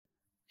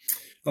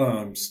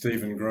I'm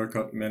Stephen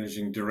Grocott,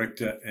 Managing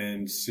Director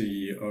and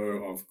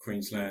CEO of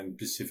Queensland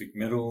Pacific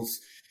Metals.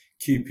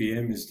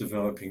 QPM is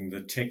developing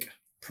the TEC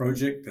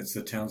project, that's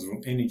the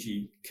Townsville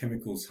Energy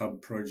Chemicals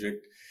Hub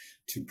project,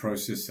 to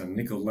process a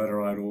nickel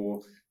laterite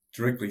ore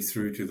directly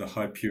through to the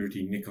high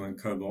purity nickel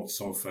and cobalt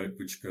sulfate,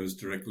 which goes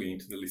directly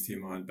into the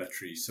lithium ion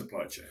battery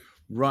supply chain.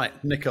 Right,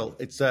 nickel.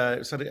 It's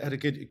had a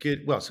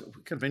good. Well, it's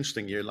kind of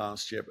interesting year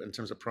last year, but in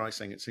terms of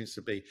pricing, it seems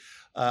to be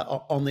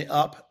on the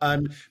up.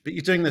 But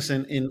you're doing this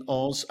in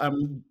Oz.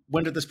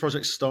 When did this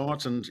project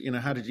start, and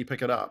how did you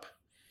pick it up?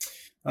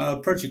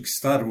 Project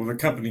started, well, the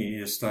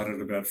company started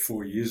about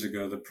 4 years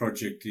ago. The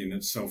project in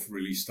itself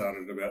really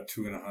started about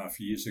 2.5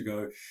 years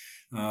ago.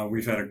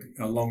 We've had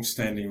a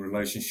long-standing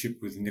relationship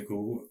with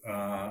nickel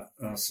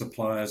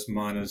suppliers,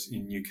 miners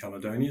in New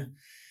Caledonia,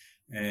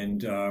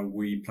 and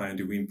we plan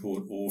to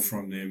import ore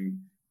from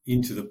them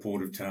into the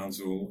port of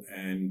Townsville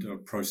and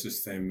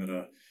process them at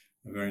a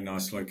very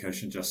nice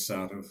location just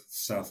south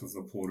of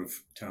the port of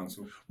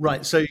Townsville.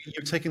 Right. So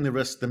you're taking the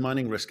risk, the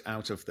mining risk,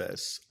 out of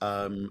this,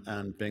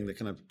 and being the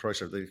kind of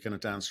processor, the kind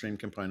of downstream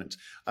component.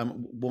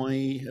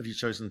 Why have you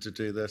chosen to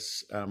do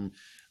this? And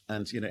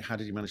how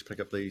did you manage to pick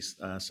up these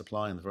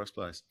supply in the first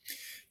place?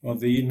 Well,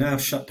 the now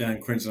shut down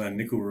Queensland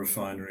Nickel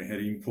Refinery had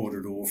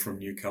imported ore from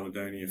New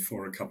Caledonia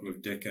for a couple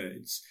of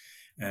decades,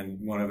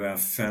 and one of our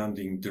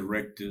founding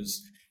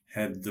directors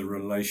had the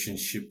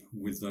relationship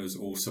with those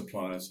ore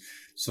suppliers.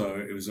 So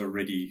it was a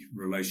ready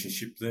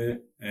relationship there.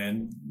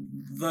 And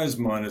those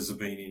miners have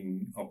been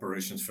in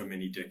operations for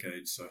many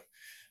decades, so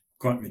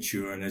quite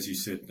mature. And as you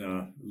said,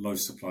 low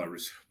supply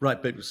risk.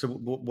 Right. But so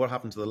what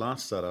happened to the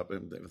last setup?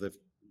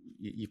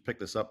 You've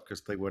picked this up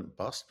because they weren't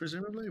bust,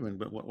 presumably?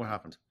 But what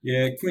happened?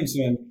 Yeah,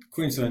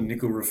 Queensland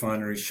Nickel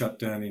Refinery shut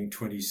down in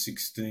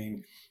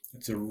 2016.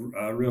 It's a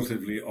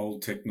relatively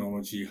old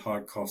technology,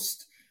 high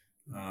cost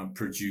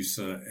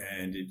producer,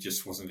 and it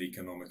just wasn't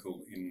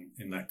economical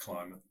in that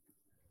climate.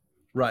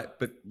 Right,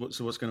 but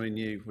so what's going to be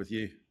new with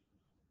you?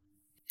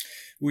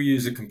 We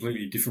use a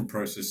completely different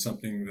process,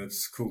 something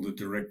that's called the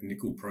direct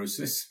nickel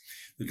process.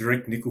 The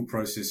direct nickel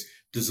process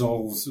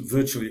dissolves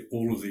virtually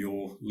all of the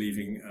ore,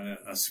 leaving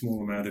a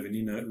small amount of an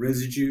inert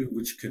residue,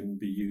 which can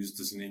be used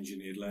as an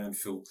engineered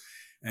landfill.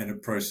 And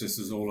it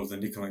processes all of the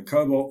nickel and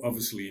cobalt,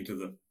 obviously, into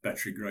the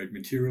battery grade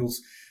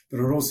materials. But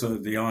it also,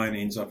 the iron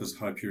ends up as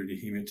high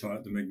purity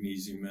hematite, the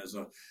magnesium as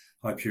a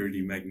high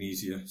purity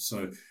magnesia.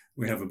 So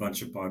we have a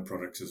bunch of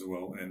byproducts as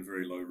well and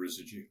very low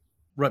residue.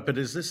 Right, but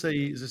is this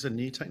a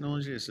new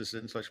technology? Is this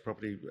intellectual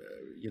property,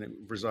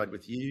 reside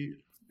with you?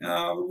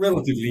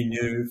 Relatively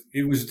new.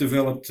 It was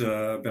developed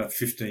about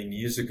 15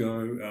 years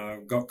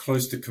ago, got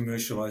close to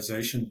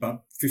commercialization,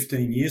 but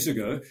 15 years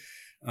ago,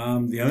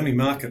 the only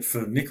market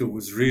for nickel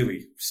was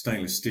really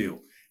stainless steel.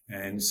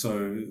 And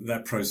so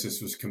that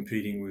process was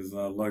competing with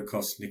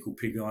low-cost nickel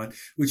pig iron,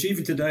 which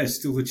even today is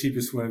still the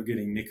cheapest way of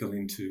getting nickel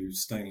into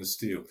stainless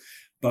steel.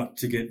 But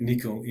to get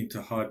nickel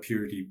into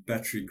high-purity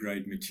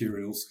battery-grade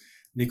materials,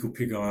 nickel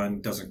pig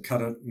iron doesn't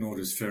cut it, nor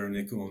does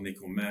ferronickel or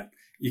nickel matte.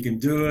 You can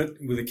do it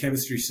with a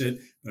chemistry set,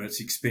 but it's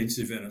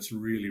expensive and it's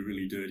really,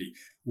 really dirty.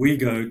 We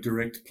go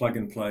direct plug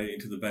and play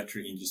into the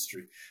battery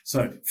industry.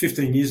 So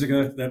 15 years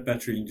ago, that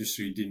battery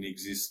industry didn't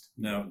exist.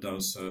 Now it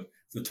does. So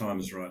the time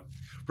is right.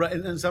 Right,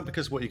 and is that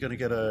because what you're going to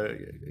get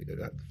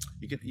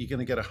you're going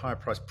to get a higher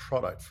priced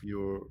product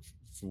for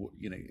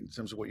in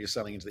terms of what you're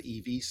selling into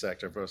the EV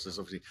sector versus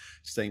obviously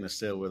stainless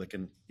steel, where they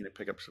can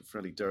pick up some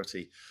fairly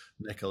dirty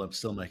nickel and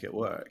still make it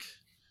work.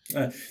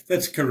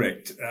 That's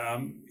correct.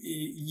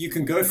 You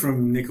can go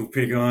from nickel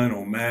pig iron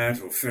or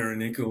matte or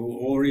ferronickel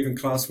or even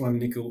class 1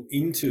 nickel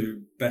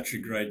into battery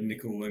grade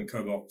nickel and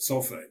cobalt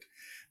sulfate,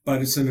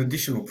 but it's an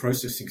additional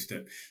processing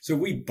step. So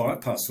we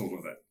bypass all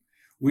of that.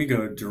 We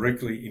go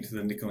directly into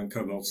the nickel and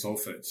cobalt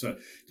sulfate. So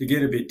to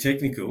get a bit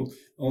technical,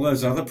 all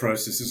those other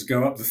processes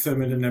go up the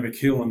thermodynamic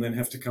hill and then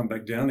have to come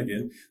back down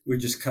again. We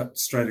just cut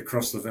straight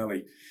across the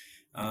valley.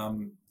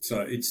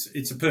 So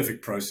it's a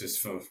perfect process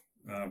for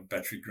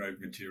battery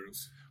grade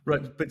materials.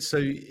 Right, but so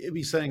are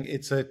we saying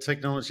it's a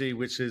technology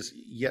which is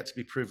yet to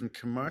be proven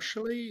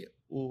commercially,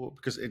 or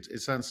because it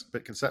sounds a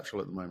bit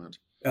conceptual at the moment?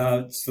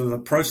 So the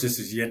process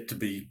is yet to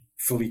be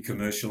fully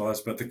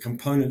commercialized, but the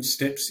component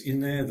steps in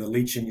there, the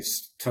leaching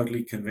is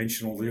totally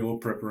conventional, the ore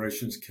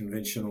preparation is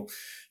conventional,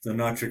 the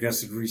nitric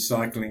acid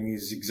recycling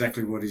is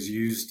exactly what is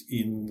used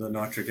in the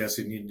nitric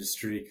acid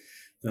industry.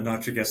 The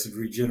nitric acid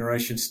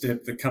regeneration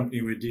step, the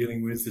company we're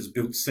dealing with has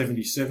built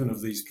 77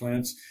 of these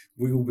plants.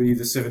 We will be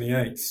the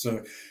 78th.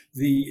 So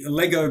the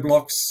Lego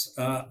blocks,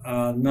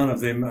 none of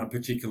them are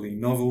particularly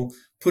novel.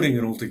 Putting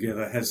it all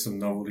together has some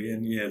novelty,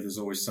 and yeah, there's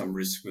always some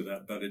risk with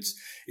that, but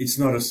it's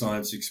not a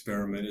science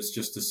experiment. It's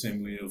just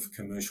assembly of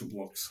commercial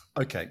blocks.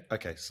 Okay.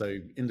 So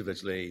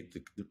individually,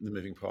 the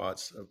moving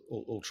parts are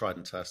all tried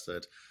and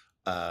tested.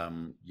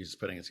 You're just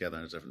putting it together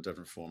in a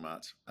different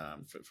format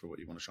for what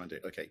you want to try and do.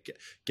 Okay,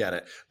 get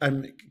it.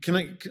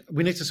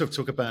 We need to sort of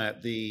talk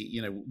about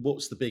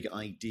what's the big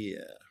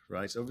idea,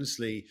 right?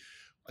 Obviously,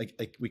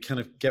 we kind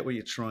of get what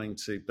you're trying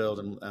to build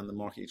and the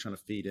market you're trying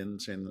to feed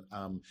into,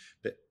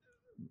 but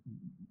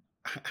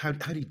how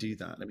do you do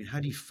that? I mean, how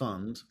do you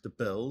fund the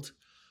build,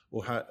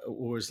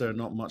 or is there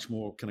not much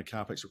more kind of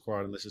capex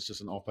required, and this is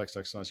just an opex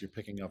exercise you're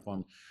picking up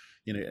on,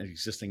 an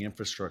existing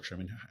infrastructure? I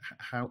mean,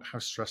 how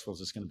stressful is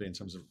this going to be in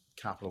terms of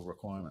capital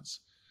requirements?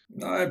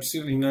 No,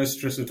 absolutely no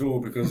stress at all,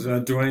 because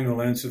Dwayne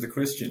will answer the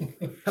question.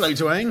 Hello,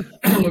 Dwayne.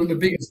 Look, the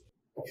biggest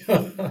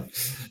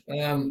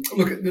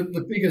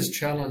the biggest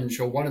challenge,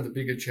 or one of the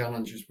bigger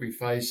challenges we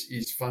face,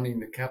 is funding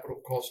the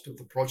capital cost of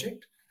the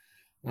project.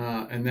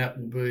 And that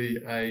will be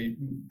a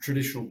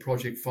traditional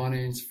project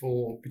finance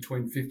for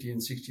between 50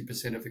 and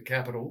 60% of the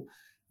capital,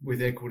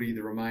 with equity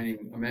the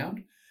remaining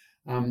amount.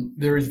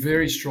 There is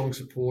very strong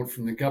support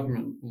from the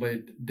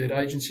government-led debt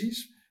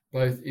agencies,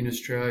 both in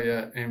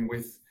Australia and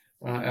with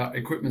our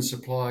equipment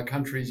supplier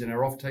countries and our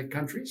offtake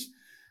countries,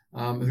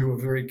 who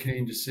are very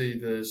keen to see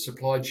the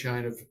supply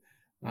chain of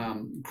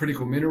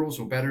critical minerals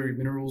or battery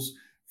minerals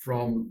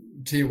from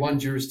tier 1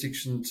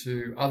 jurisdiction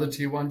to other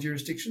tier 1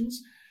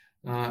 jurisdictions.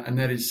 And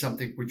that is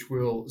something which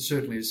will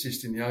certainly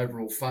assist in the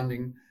overall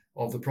funding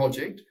of the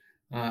project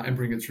and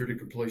bring it through to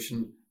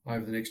completion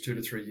over the next 2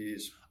 to 3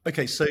 years.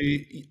 Okay, so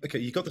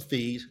you've got the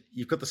feed,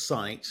 you've got the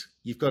site,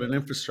 you've got an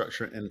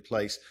infrastructure in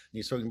place, and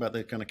you're talking about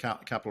the kind of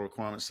capital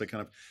requirements to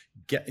kind of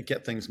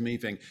get things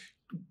moving.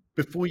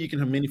 Before you can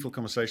have meaningful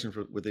conversations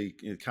with the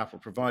capital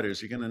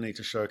providers, you're going to need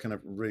to show a kind of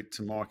route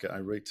to market,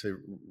 a route to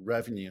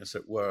revenue, as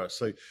it were.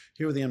 So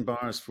who are the end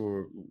buyers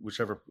for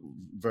whichever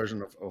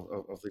version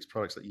of these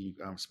products that you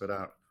spit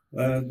out?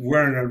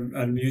 We're in an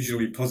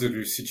unusually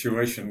positive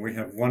situation. We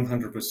have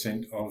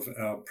 100% of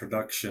our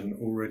production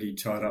already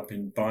tied up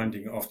in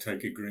binding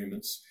offtake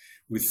agreements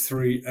with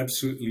 3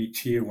 absolutely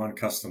tier 1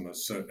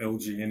 customers. So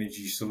LG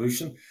Energy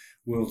Solution,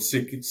 world's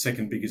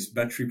second biggest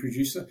battery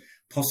producer,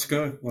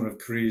 POSCO, one of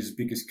Korea's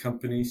biggest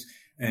companies,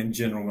 and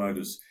General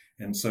Motors.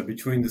 And so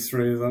between the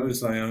 3 of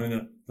those,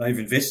 they've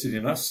invested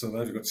in us, so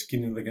they've got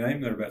skin in the game.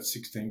 They're about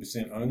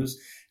 16% owners,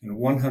 and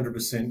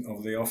 100%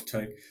 of the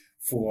offtake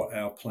for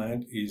our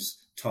plant is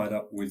tied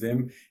up with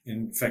them.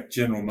 In fact,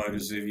 General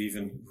Motors have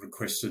even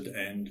requested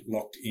and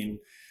locked in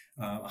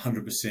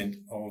 100%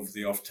 of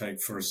the offtake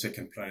for a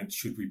second plant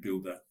should we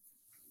build that.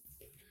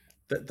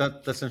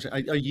 That's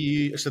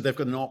interesting. So they've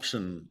got an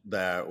option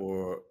there,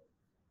 or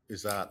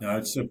is that? No,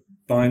 it's a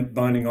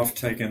binding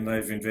offtake, and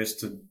they've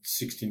invested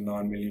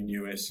 $69 million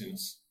US in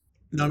us.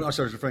 No,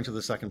 sorry, I was referring to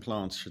the second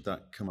plant. Should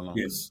that come along?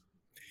 Yes.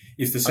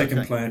 If the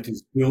second plant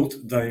is built,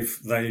 they've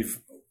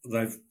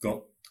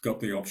got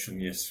the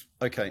option. Yes.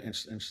 Okay,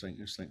 interesting.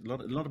 A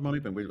lot of money.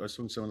 I was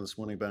talking to someone this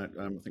morning about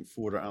I think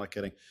Ford are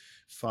allocating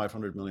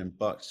 $500 million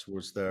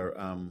towards their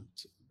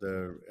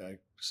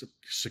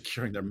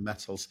securing their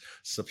metals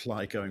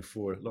supply going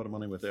forward. A lot of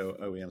money with their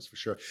OEMs for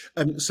sure.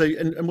 So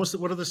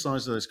what are the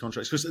size of those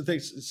contracts? Because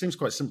it seems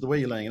quite simple. The way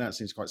you're laying it out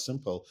seems quite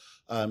simple,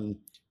 in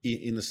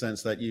the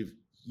sense that you've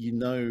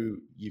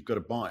got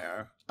a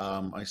buyer.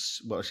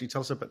 Actually,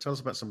 tell us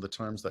about some of the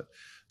terms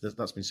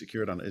that's been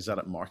secured on. Is that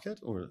at market,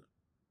 or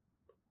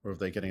are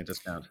they getting a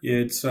discount? Yeah,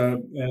 it's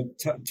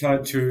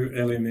tied to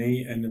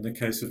LME, and in the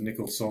case of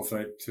nickel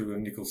sulfate, to a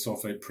nickel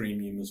sulfate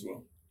premium as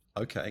well.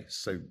 Okay,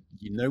 so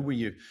you know where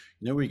you're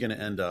going to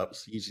end up.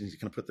 So you just need to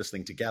kind of put this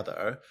thing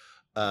together,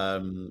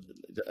 a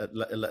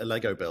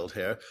Lego build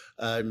here.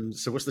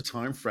 So what's the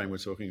time frame we're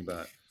talking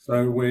about?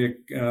 So we're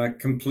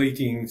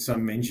completing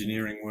some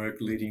engineering work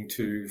leading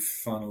to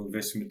final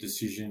investment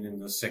decision in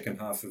the second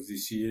half of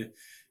this year.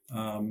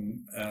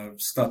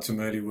 Start some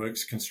early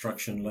works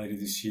construction later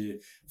this year.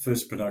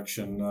 First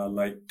production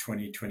late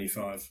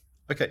 2025.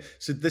 Okay,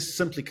 so this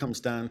simply comes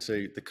down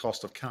to the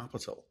cost of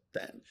capital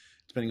then,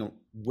 depending on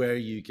where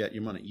you get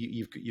your money.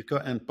 You've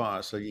got end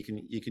buyers, so you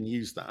can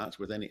use that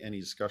with any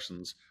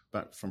discussions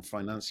from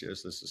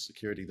financiers. There's a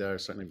security there,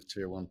 certainly with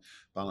tier 1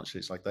 balance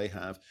sheets like they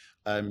have.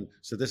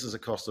 So this is a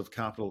cost of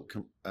capital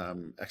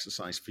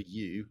exercise for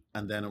you,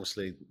 and then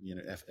obviously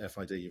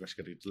FID, you've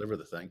actually got to deliver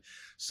the thing.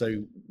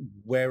 So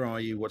where are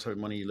you? What type of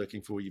money are you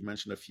looking for? You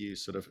mentioned a few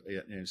sort of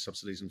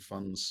subsidies and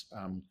funds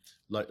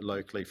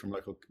locally from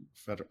local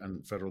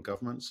and federal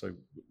government. So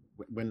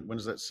when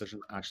does that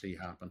decision actually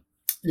happen?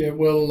 Yeah,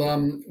 well,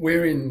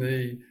 we're in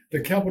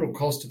the capital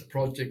cost of the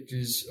project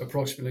is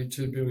approximately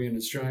 2 billion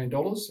Australian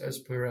dollars, as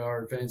per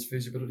our advanced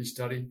feasibility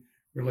study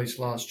released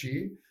last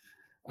year.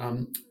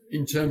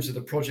 In terms of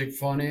the project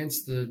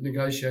finance, the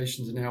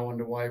negotiations are now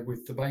underway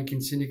with the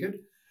banking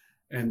syndicate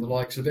and the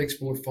likes of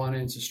Export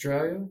Finance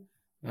Australia,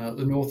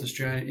 the North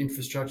Australian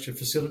Infrastructure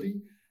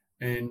Facility,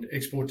 and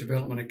Export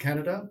Development of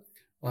Canada,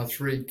 are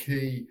 3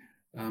 key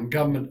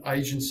government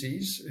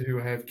agencies who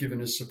have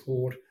given us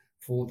support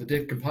for the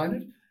debt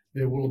component.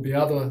 There will be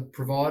other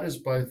providers,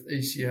 both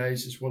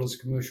ECAs as well as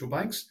commercial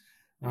banks,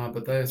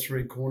 but they are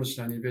 3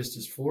 cornerstone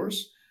investors for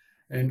us.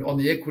 And on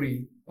the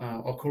equity,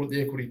 I'll call it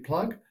the equity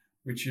plug,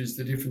 which is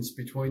the difference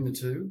between the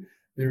two.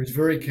 There is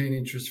very keen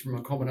interest from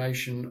a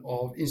combination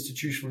of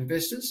institutional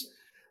investors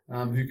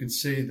who can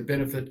see the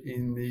benefit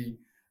in the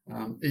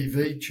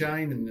EV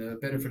chain and the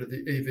benefit of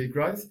the EV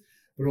growth,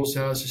 but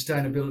also our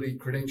sustainability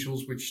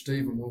credentials, which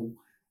Stephen will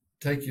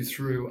take you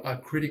through, are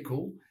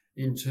critical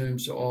in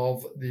terms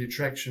of the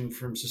attraction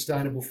from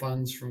sustainable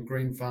funds, from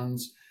green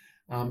funds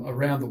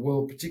around the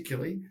world,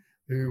 particularly,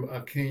 who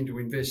are keen to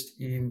invest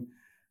in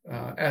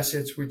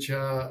assets which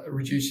are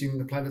reducing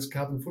the planet's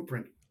carbon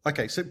footprint.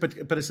 Okay, so but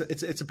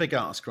it's a big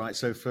ask, right?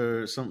 So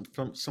for some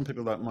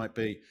people that might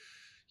be,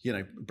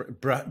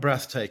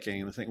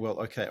 breathtaking, and I think, well,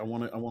 okay, I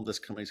want this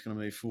company that's going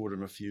to move forward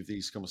in a few of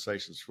these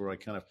conversations where I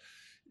kind of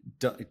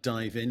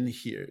dive in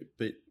here.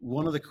 But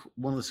one of the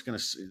kind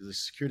of the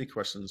security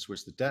questions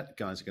which the debt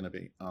guys are going to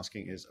be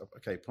asking is,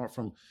 okay, apart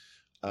from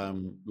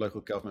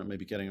local government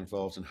maybe getting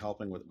involved and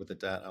helping with the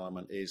debt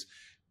element, is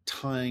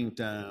tying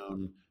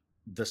down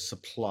the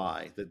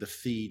supply, the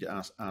feed,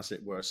 as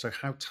it were. So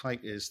how tight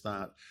is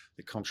that,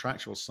 the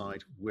contractual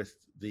side, with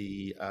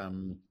the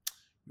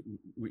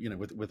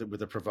with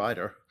the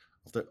provider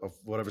of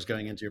whatever's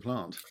going into your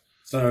plant?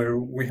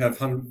 So we have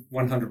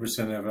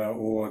 100% of our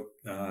ore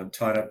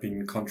tied up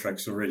in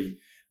contracts already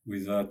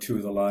with two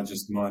of the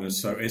largest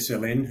miners. So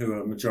SLN, who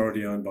are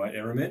majority owned by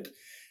Eramet,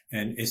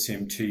 and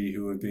SMT,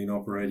 who have been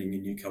operating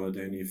in New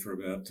Caledonia for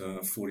about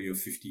 40 or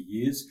 50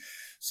 years.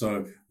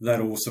 So that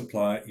ore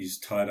supply is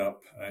tied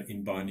up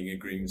in binding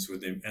agreements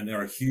with them, and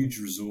there are huge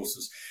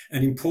resources.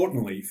 And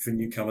importantly for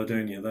New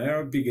Caledonia, they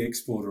are a big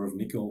exporter of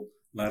nickel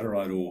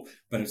laterite ore,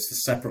 but it's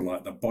the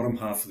saprolite, the bottom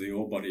half of the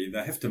ore body.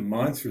 They have to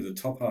mine through the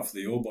top half of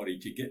the ore body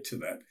to get to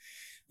that.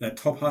 That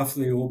top half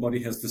of the ore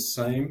body has the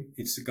same,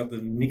 it's got the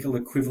nickel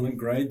equivalent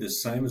grade, the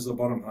same as the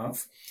bottom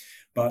half,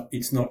 but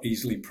it's not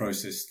easily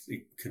processed.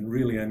 It can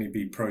really only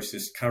be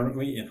processed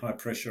currently in high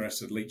pressure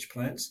acid leach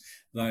plants.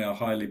 They are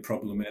highly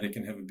problematic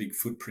and have a big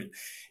footprint.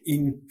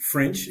 In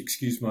French,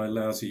 excuse my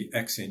lousy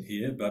accent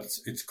here, but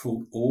it's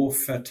called ore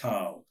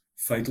fatal,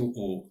 fatal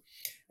ore.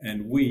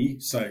 And we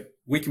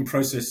can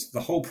process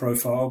the whole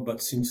profile,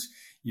 but since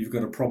you've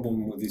got a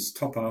problem with this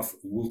top half,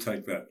 we'll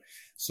take that.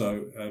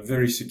 So a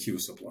very secure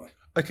supply.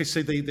 Okay,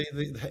 so the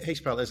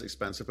HPAL is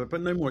expensive,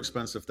 but no more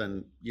expensive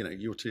than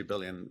your $2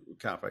 billion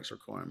capex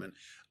requirement.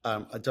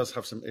 It does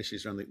have some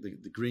issues around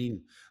the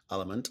green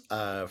element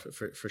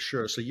for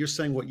sure. So you're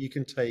saying what you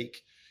can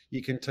take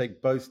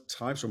both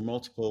types or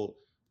multiple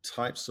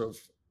types of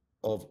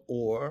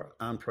ore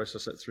and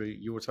process it through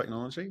your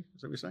technology.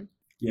 Is that what you're saying?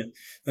 Yeah,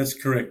 that's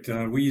correct.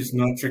 We use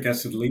nitric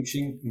acid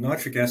leaching.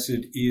 Nitric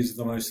acid is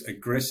the most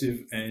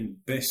aggressive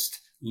and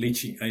best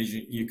leaching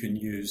agent you can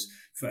use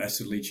for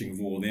acid leaching of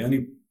ore. The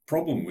only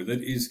problem with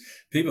it is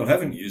people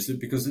haven't used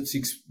it because it's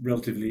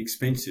relatively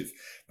expensive.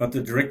 But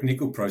the direct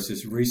nickel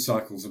process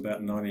recycles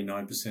about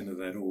 99% of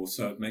that ore,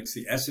 so it makes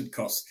the acid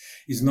cost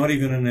is not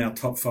even in our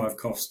top 5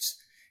 costs.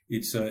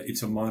 It's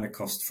a minor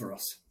cost for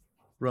us.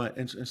 Right,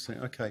 interesting.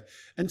 Okay,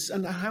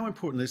 and how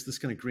important is this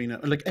kind of green?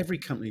 Like every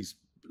company's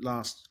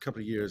last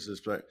couple of years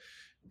is about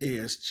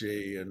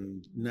ESG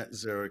and net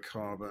zero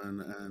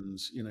carbon and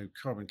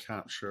carbon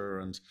capture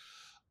and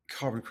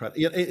carbon credit.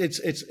 Yeah,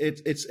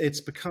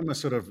 it's become a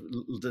sort of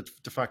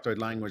de facto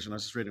language. And I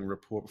was just reading a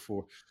report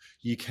before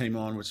you came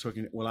on, we're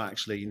talking, well,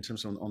 actually, in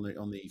terms of on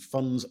the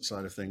funds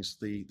side of things,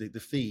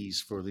 the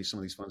fees for some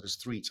of these funds is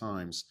 3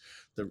 times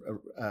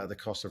the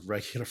cost of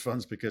regular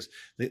funds because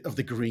of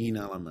the green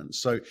element.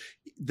 So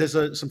there's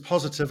some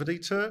positivity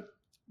to it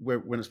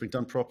when it's been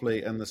done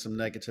properly, and there's some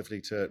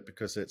negativity to it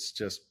because it's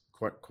just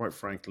quite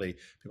frankly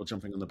people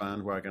jumping on the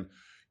bandwagon.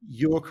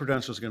 Your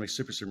credentials are going to be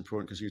super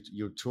important because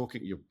you're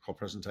talking. Your whole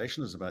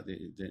presentation is about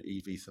the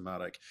EV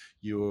thematic.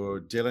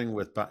 You're dealing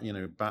with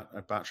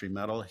battery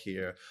metal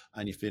here,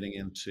 and you're feeding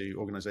into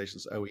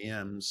organizations,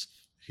 OEMs,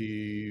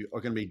 who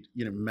are going to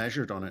be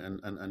measured on it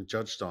and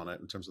judged on it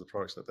in terms of the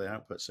products that they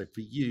output. So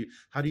for you,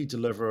 how do you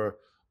deliver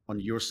on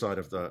your side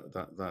of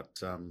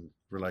that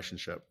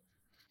relationship?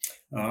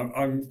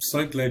 I'm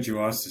so glad you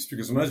asked this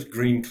because most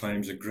green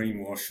claims are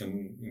greenwash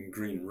and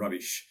green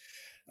rubbish.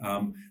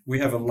 We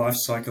have a life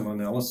cycle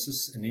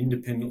analysis, an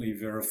independently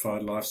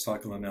verified life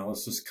cycle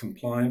analysis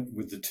compliant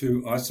with the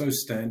 2 ISO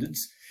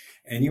standards.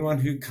 Anyone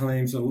who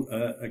claims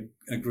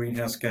a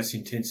greenhouse gas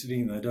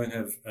intensity and they don't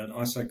have an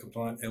ISO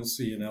compliant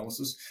LC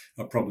analysis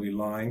are probably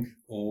lying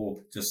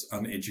or just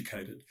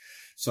uneducated.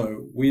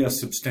 So we are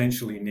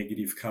substantially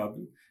negative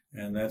carbon,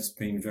 and that's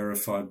been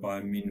verified by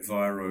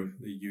Minviro,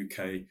 the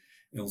UK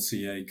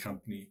LCA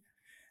company.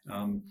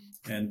 And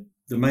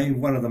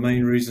one of the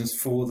main reasons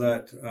for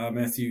that,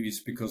 Matthew,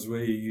 is because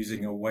we're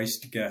using a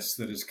waste gas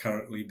that is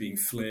currently being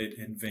flared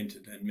and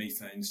vented, and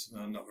methane's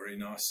not very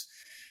nice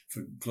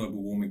for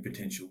global warming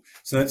potential.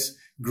 So that's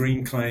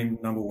green claim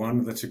number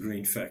 1. That's a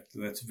green fact.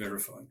 That's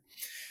verified.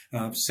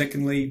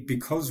 Secondly,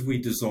 because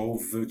we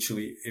dissolve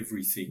virtually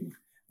everything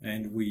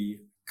and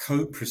we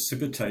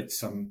co-precipitate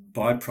some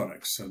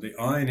byproducts. So the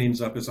iron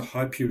ends up as a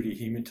high purity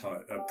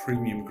hematite, a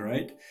premium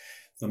grade.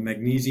 The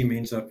magnesium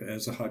ends up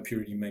as a high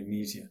purity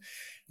magnesia.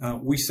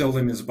 We sell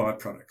them as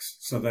byproducts,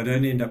 so they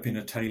don't end up in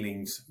a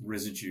tailings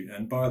residue.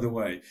 And by the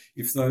way,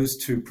 if those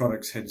 2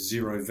 products had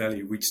 0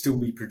 value, we'd still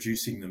be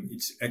producing them.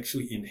 It's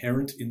actually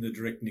inherent in the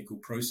direct nickel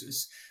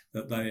process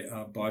that they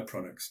are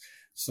byproducts.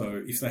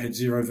 So if they had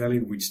 0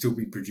 value, we'd still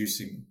be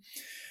producing them.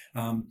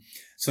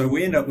 So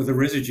we end up with a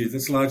residue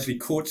that's largely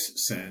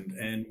quartz sand,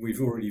 and we've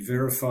already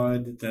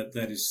verified that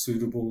that is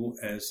suitable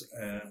as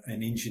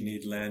an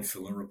engineered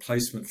landfill, a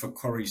replacement for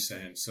quarry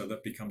sand, so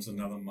that becomes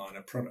another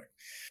minor product.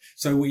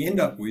 So we end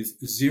up with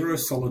zero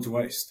solids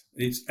waste.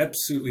 It's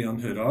absolutely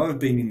unheard of. I've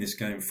been in this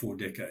game 4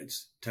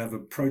 decades. To have a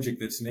project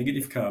that's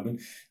negative carbon,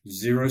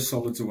 zero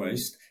solids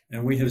waste,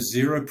 and we have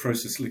zero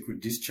processed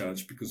liquid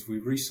discharge because we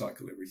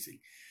recycle everything.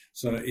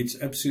 So it's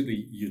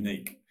absolutely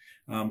unique.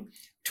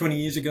 20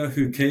 years ago,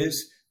 who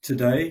cares?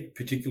 Today,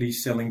 particularly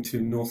selling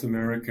to North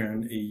America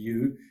and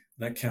EU,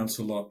 that counts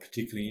a lot,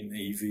 particularly in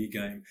the EV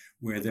game,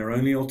 where their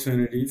only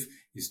alternative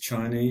is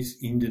Chinese,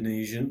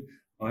 Indonesian,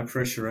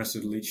 high-pressure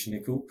acid leach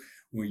nickel,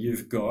 where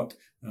you've got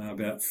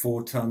about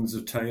 4 tons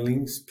of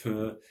tailings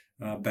per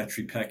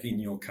battery pack in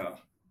your car.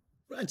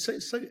 Right, so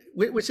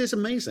which is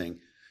amazing.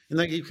 And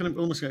like you kind of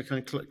almost got a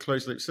kind of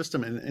closed loop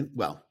system, and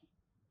well,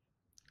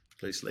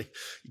 loosely,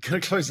 you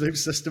kind of closed loop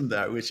system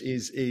there, which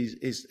is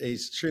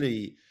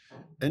truly,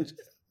 and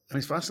I mean,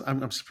 it's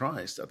fascinating. I'm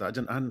surprised that I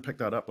hadn't picked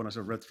that up when I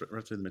sort of read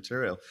through the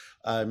material.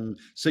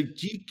 So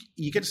do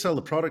you get to sell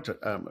the product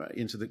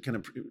into the kind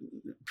of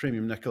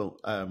premium nickel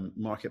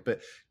market,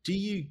 but do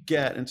you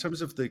get, in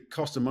terms of the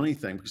cost of money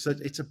thing, because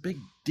it's a big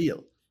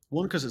deal.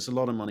 One, because it's a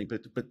lot of money,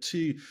 but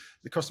two,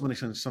 the cost of money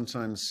can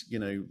sometimes,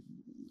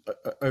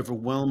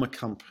 overwhelm a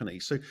company.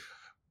 So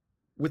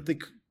with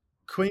the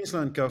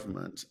Queensland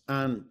government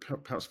and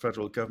perhaps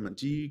federal government,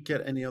 do you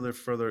get any other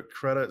further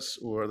credits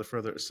or other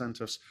further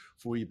incentives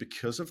for you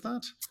because of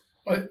that?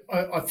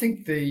 I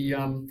think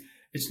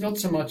it's not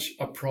so much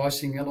a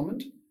pricing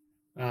element.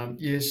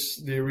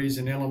 Yes, there is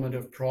an element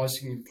of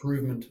pricing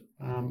improvement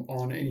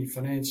on any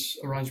finance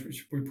arrangement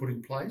which we put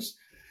in place,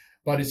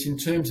 but it's in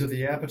terms of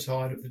the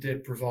appetite of the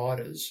debt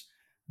providers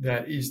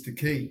that is the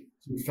key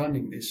to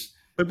funding this.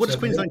 But what does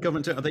Queensland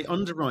government do? Are they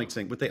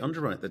underwriting? Would they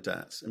underwrite the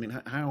debts? I mean,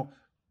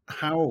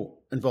 how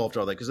involved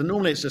are they? Because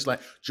normally it's just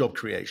like job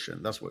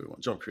creation. That's what we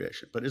want, job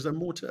creation. But is there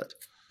more to it?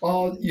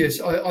 Oh,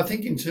 yes. I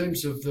think in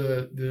terms of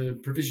the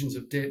provisions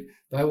of debt,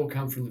 they will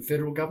come from the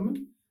federal government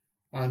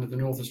under the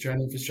North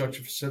Australian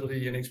Infrastructure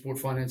Facility and Export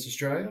Finance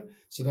Australia.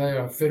 So they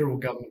are a federal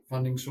government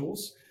funding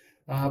source.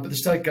 But the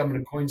state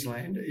government of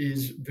Queensland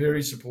is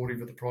very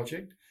supportive of the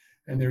project.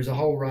 And there is a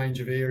whole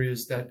range of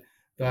areas that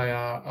they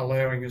are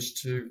allowing us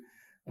to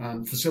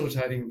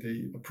facilitating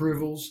the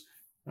approvals.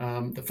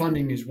 The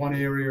funding is one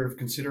area of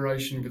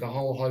consideration with a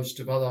whole host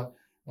of other,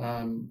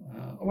 I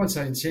won't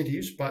say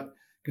incentives, but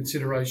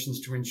considerations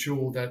to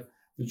ensure that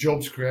the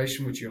jobs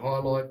creation, which you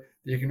highlight,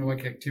 the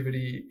economic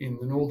activity in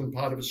the northern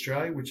part of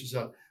Australia, which is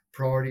a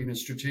priority and a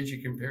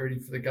strategic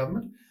imperative for the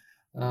government,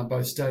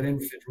 both state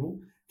and federal,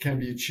 can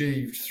be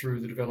achieved through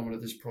the development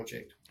of this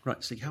project.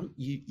 Right. So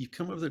you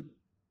come up with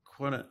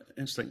quite an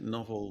interesting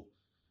novel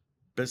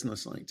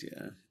business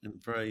idea,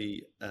 and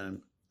very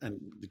and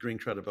the green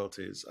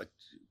credibility is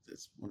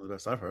it's one of the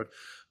best I've heard.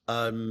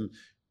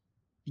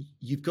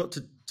 You've got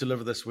to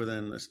deliver this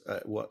within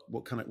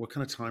what kind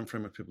of time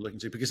frame are people looking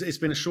to? Because it's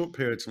been a short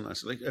period from now,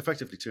 so like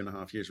effectively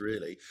 2.5 years,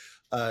 really.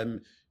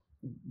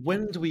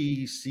 When do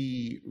we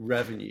see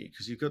revenue?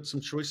 Because you've got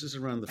some choices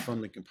around the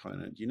funding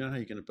component. You know how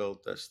you're going to build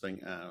this thing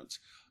out.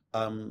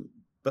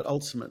 But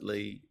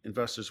ultimately,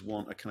 investors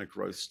want a kind of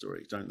growth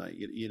story, don't they?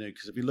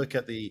 Because if you look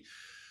at the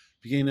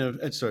beginning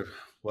of, sort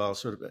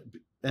of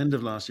end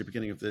of last year,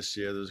 beginning of this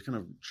year, there was a kind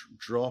of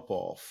drop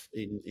off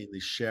in the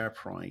share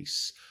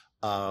price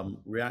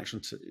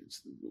reaction to.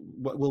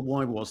 Well,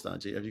 why was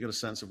that? Have you got a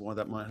sense of why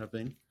that might have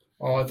been?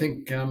 Oh, I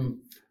think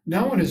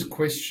no one has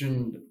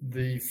questioned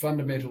the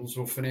fundamentals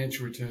or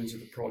financial returns of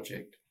the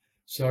project.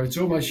 So it's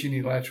almost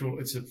unilateral.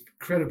 It's an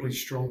incredibly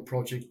strong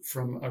project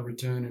from a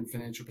return and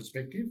financial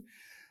perspective.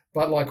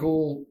 But like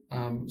all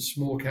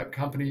small cap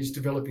companies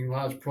developing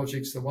large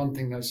projects, the one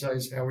thing they say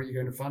is, how are you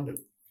going to fund it?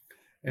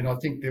 And I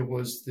think there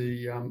was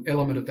the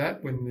element of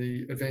that when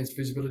the advanced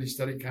feasibility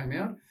study came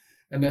out,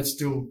 and that's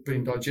still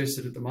being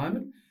digested at the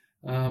moment.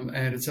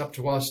 And it's up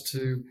to us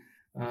to,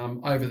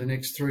 over the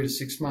next 3 to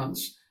 6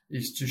 months,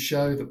 is to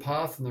show the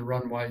path and the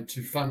runway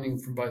to funding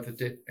from both a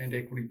debt and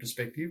equity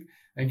perspective,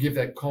 and give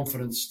that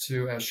confidence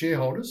to our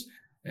shareholders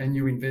and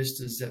new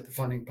investors that the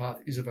funding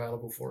path is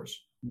available for us.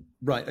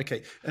 Right.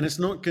 Okay. And it's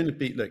not going to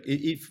be, look,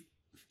 if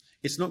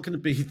it's not going to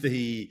be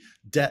the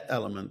debt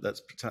element that's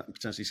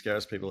potentially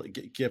scares people,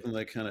 given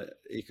the kind of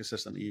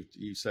ecosystem that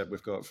you said.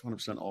 We've got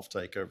 100%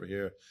 offtake over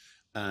here,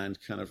 and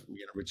kind of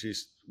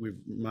we've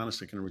managed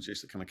to kind of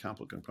reduce the kind of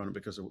capital component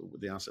because of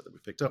the asset that we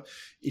picked up.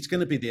 It's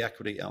going to be the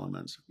equity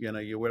element.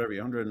 You're whatever,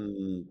 you're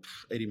 $180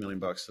 million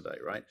today,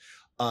 right?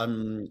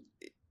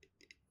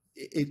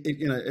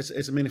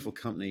 It's a meaningful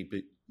company,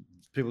 but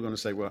people are going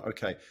to say, well,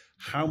 okay,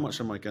 how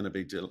much am I going to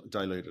be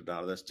diluted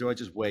out of this? Do I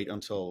just wait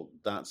until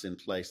that's in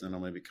place and then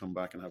I'll maybe come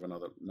back and have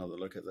another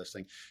look at this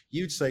thing?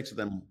 You'd say to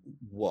them,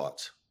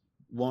 what?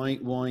 Why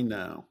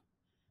now?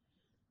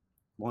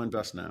 Why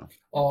invest now?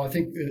 Oh, I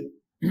think that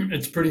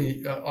it's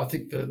pretty, I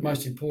think the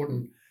most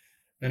important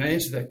and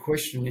answer to that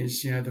question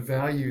is, the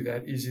value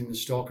that is in the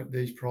stock at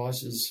these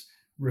prices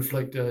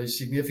reflect a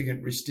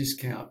significant risk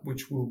discount,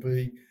 which will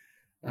be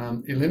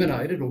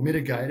eliminated or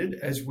mitigated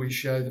as we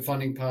show the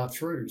funding path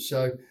through.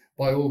 So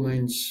by all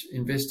means,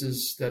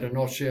 investors that are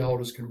not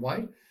shareholders can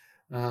wait,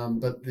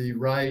 but the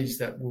raise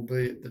that will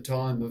be at the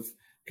time of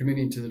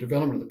committing to the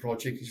development of the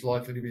project is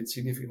likely to be at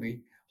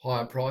significantly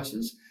higher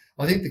prices.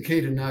 I think the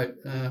key to note,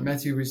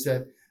 Matthew, is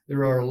that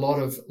there are a lot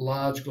of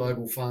large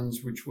global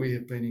funds which we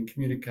have been in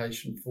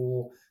communication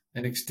for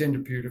an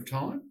extended period of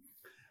time.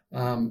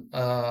 And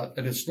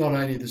it's not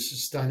only the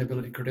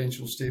sustainability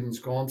credentials Stephen's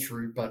gone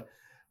through, but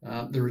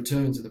the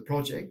returns of the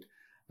project.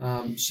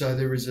 So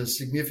there is a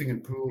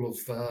significant pool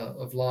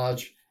of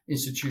large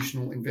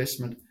institutional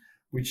investment,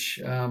 which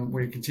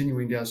we're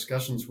continuing our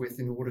discussions with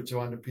in order to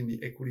underpin the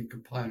equity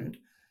component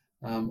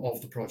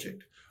of the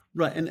project.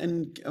 Right,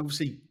 and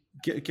obviously,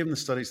 given the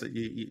studies that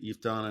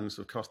you've done and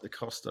sort of the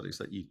cost studies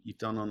that you've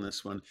done on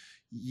this one,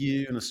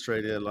 you in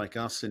Australia, like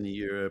us in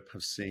Europe,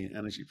 have seen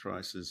energy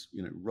prices,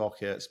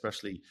 rocket,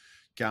 especially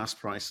gas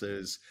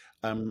prices.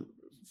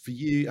 For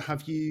you,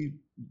 have you?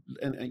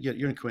 And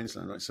you're in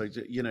Queensland, right? So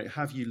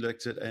have you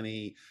looked at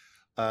any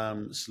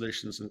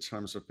solutions in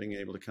terms of being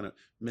able to kind of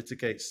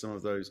mitigate some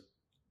of those,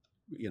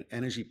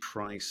 energy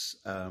price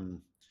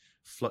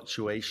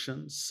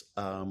fluctuations,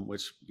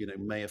 which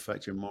may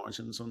affect your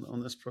margins on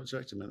this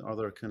project? I mean, are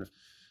there kind of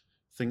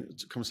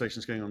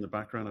conversations going on in the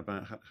background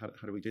about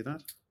how do we do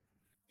that?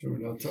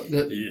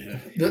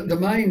 The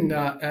main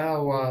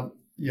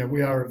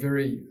we are a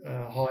very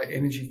high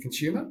energy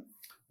consumer.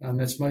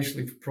 That's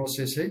mostly for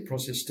process heat,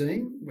 process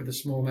steam, with a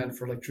small amount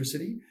for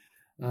electricity.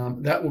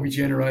 That will be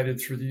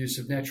generated through the use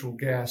of natural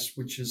gas,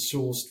 which is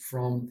sourced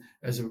from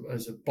as a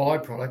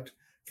byproduct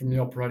from the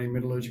operating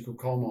metallurgical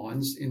coal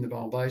mines in the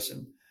Bowen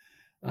Basin.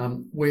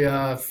 We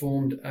are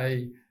formed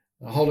a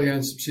wholly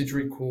owned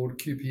subsidiary called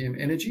QPM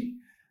Energy,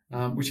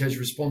 which has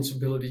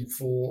responsibility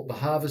for the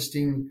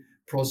harvesting,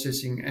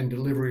 processing and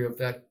delivery of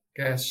that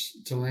gas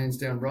to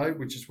Lansdowne Road,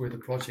 which is where the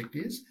project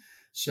is.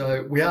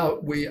 So we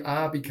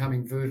are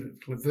becoming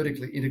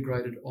vertically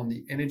integrated on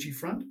the energy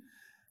front.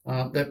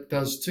 That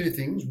does two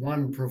things.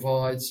 One,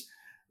 provides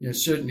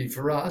certainty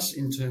for us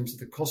in terms of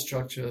the cost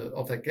structure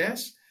of that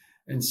gas,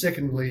 and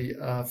secondly,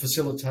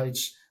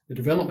 facilitates the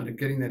development of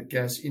getting that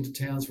gas into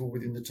Townsville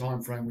within the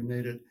time frame we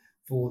needed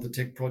for the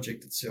tech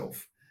project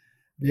itself.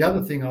 The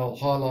other thing I'll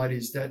highlight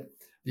is that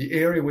the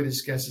area where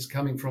this gas is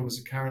coming from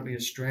is currently a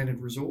stranded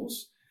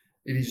resource.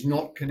 It is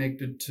not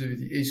connected to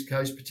the East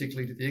Coast,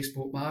 particularly to the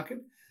export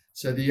market.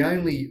 So the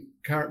only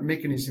current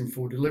mechanism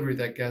for delivery of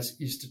that gas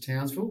is to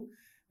Townsville,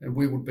 and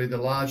we would be the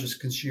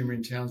largest consumer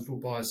in Townsville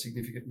by a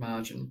significant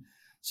margin.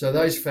 So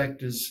those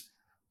factors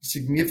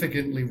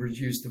significantly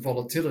reduce the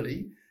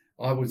volatility.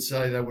 I would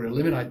say they would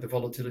eliminate the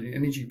volatility in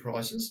energy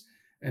prices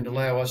and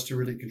allow us to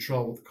really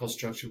control what the cost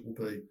structure will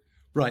be.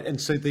 Right, and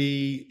so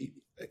the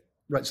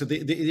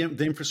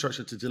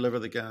infrastructure to deliver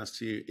the gas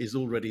to you is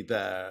already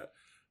there.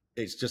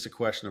 It's just a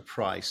question of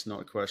price,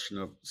 not a question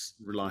of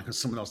relying on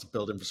someone else to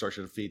build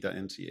infrastructure to feed that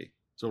into you.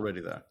 It's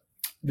already there.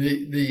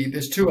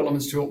 There's two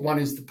elements to it. One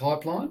is the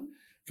pipeline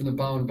from the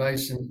Bowen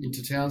Basin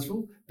into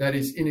Townsville. That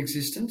is in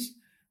existence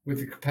with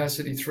the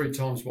capacity 3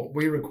 times what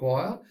we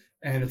require,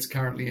 and it's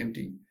currently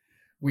empty.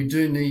 We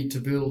do need to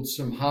build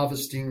some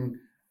harvesting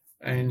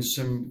and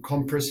some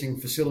compressing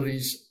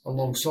facilities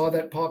alongside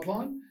that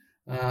pipeline,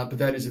 but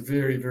that is a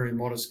very, very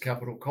modest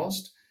capital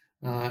cost.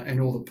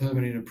 And all the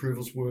permitting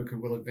approvals work are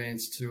well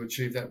advanced to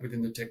achieve that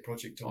within the tech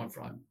project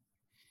timeframe.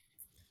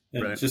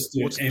 Right. Just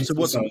to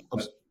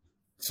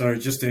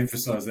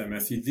emphasise that,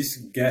 Matthew, this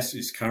gas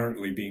is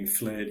currently being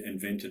flared and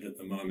vented at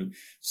the moment,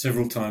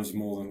 several times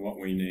more than what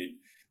we need.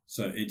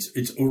 So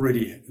it's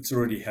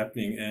already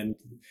happening, and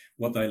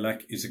what they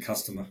lack is a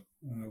customer.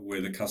 We're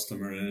the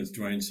customer, and as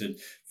Dwayne said,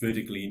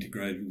 vertically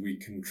integrated, we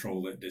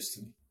control that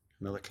destiny.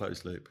 Another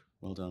closed loop.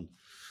 Well done.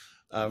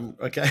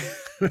 Okay,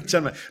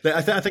 gentlemen,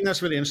 I think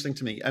that's really interesting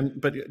to me.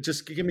 But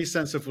just give me a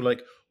sense of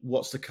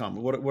what's to come.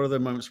 What are the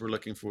moments we're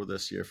looking for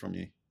this year from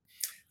you?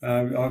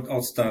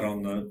 I'll start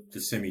on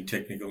the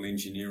semi-technical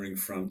engineering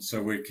front.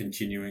 So we're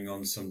continuing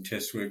on some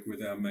test work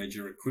with our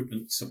major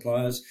equipment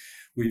suppliers.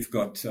 We've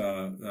got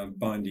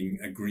binding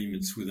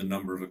agreements with a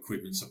number of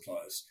equipment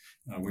suppliers.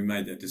 We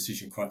made that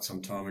decision quite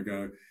some time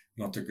ago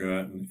not to go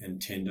out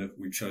and tender.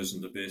 We've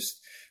chosen the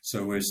best.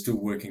 So we're still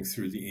working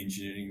through the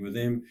engineering with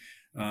them.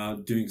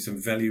 Doing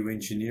some value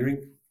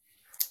engineering.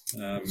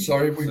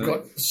 Sorry, we've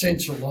got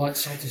essential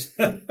lights. I'll just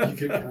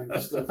keep going.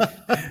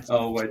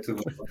 I'll wait till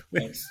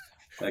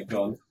they're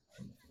gone.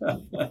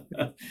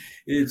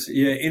 It's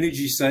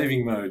energy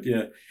saving mode.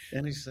 Yeah,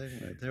 energy saving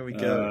mode. There we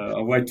go.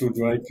 I'll wait till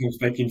Dwayne comes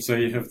back in, so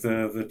you have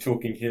the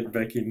talking head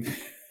back in.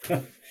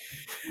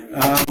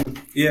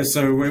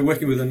 So we're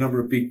working with a number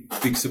of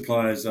big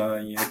suppliers.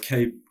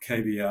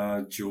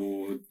 KBR,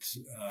 Jord,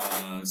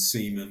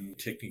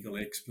 Siemens, technical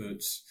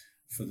experts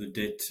for the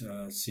debt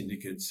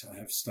syndicates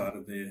have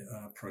started their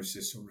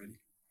process already.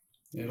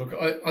 Yeah, look,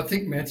 I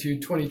think,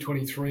 Matthew,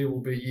 2023 will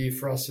be a year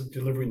for us of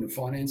delivering the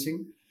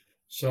financing.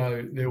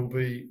 So there will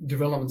be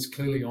developments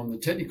clearly on the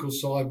technical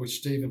side, which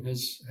Stephen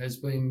has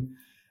been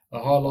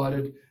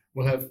highlighted.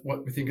 We'll have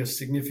what we think a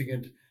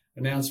significant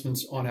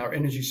announcements on our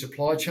energy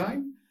supply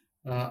chain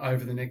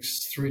over the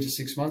next 3 to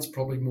 6 months,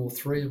 probably more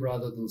 3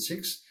 rather than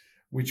 6,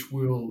 which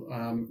will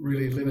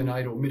really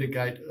eliminate or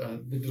mitigate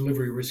the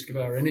delivery risk of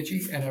our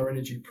energy and our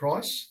energy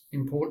price,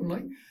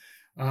 importantly.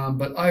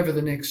 But over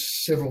the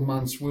next several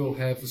months, we'll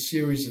have a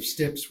series of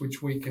steps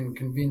which we can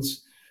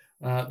convince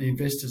the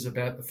investors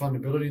about the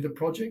fundability of the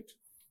project.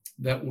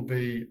 That will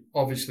be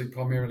obviously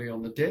primarily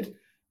on the debt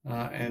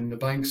and the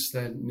banks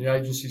and the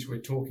agencies we're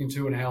talking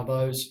to, and how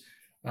those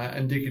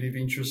indicative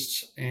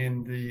interests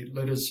and the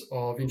letters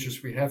of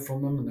interest we have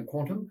from them and the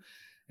quantum.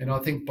 And I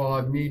think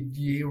by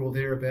mid-year or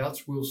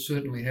thereabouts, we'll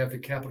certainly have the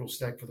capital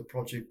stack for the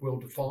project well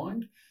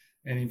defined,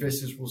 and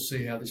investors will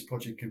see how this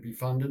project can be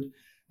funded,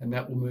 and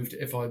that will move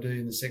to FID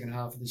in the second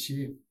half of this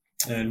year.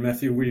 And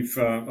Matthew,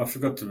 I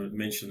forgot to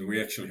mention that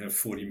we actually have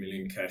 40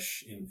 million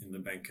cash in the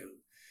bank,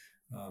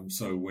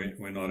 so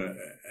we're not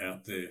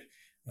out there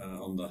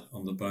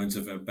on the bones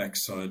of our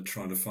backside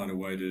trying to find a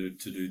way to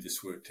do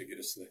this work to get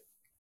us there.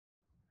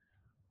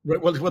 Right.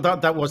 Well,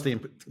 that was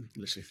literally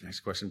the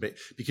next question, but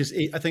because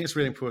I think it's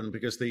really important,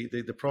 because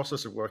the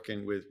process of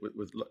working with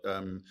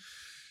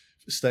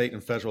state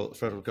and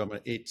federal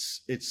government,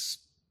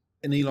 it's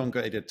an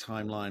elongated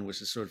timeline,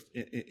 which is sort of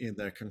in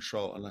their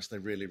control, unless they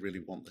really,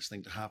 really want this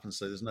thing to happen.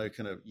 So there's no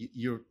kind of,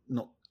 you're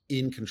not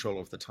in control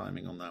of the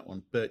timing on that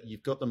one, but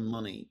you've got the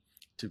money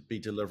to be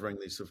delivering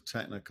these sort of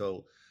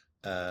technical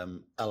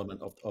element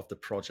of the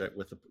project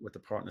with the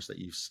partners that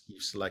you've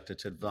selected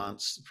to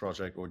advance the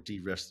project or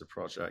de-risk the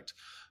project,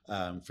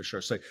 for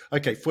sure. So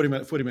okay, 40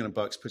 million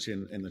bucks puts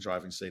you in the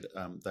driving seat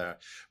there.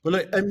 Well,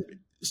 look,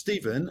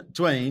 Stephen,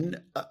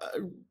 Dwayne,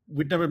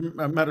 we'd never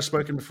met or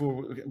spoken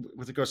before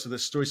with regards to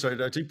this story, so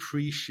I do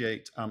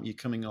appreciate you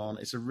coming on.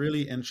 It's a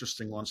really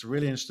interesting one. It's a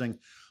really interesting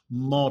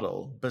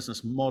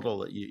business model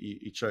that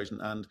you chosen,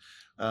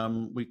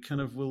 and we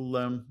kind of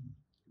will.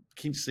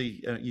 Keen to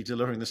see you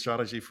delivering the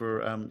strategy for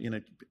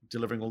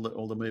delivering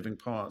all the moving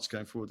parts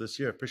going forward this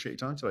year. Appreciate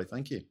your time today.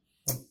 Thank you.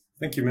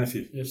 Thank you,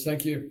 Matthew. Yes,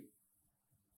 thank you.